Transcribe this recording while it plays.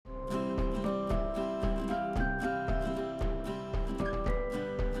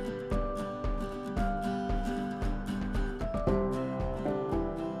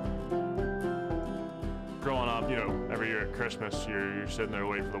every year at Christmas, you're sitting there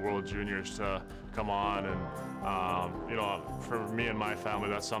waiting for the World Juniors to come on, and you know, for me and my family,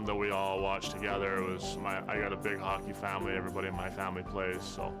 that's something that we all watched together. I got a big hockey family. Everybody in my family plays,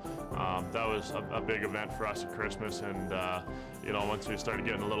 so that was a big event for us at Christmas. And you know, once we started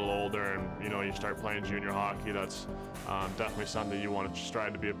getting a little older, and you know, you start playing junior hockey, that's definitely something you want to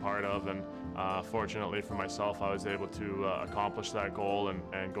strive to be a part of. And fortunately for myself, I was able to accomplish that goal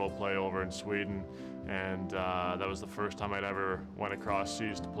and go play over in Sweden. And that was the first time I'd ever went across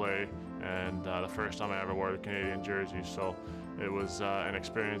seas to play, and the first time I ever wore the Canadian jersey. So it was an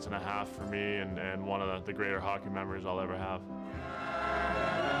experience and a half for me, and one of the greater hockey memories I'll ever have.